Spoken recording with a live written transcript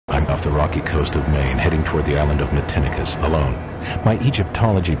off the rocky coast of Maine, heading toward the island of Matinicus, alone. My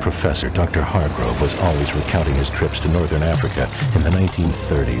Egyptology professor, Dr. Hargrove, was always recounting his trips to northern Africa in the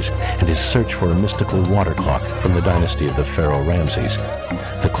 1930s and his search for a mystical water clock from the dynasty of the pharaoh Ramses.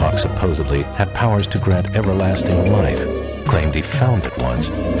 The clock supposedly had powers to grant everlasting life. Claimed he found it once,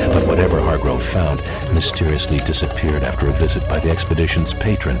 but whatever Hargrove found mysteriously disappeared after a visit by the expedition's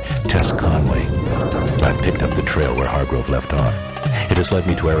patron, Tess Conway. I've picked up the trail where Hargrove left off. It has led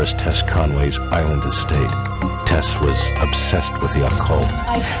me to heiress Tess Conway's island estate. Tess was obsessed with the occult.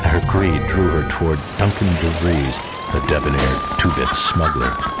 Her greed drew her toward Duncan DeVries, the debonair two-bit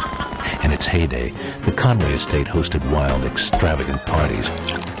smuggler. In its heyday, the Conway estate hosted wild, extravagant parties.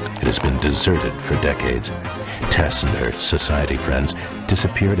 It has been deserted for decades. Tess and her society friends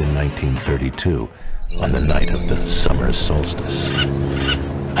disappeared in 1932 on the night of the summer solstice.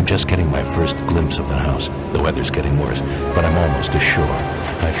 I'm just getting my first glimpse of the house. The weather's getting worse, but I'm almost ashore.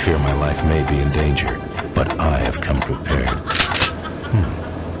 I fear my life may be in danger, but I have come prepared.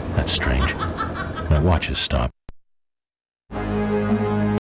 That's strange. My watch has stopped.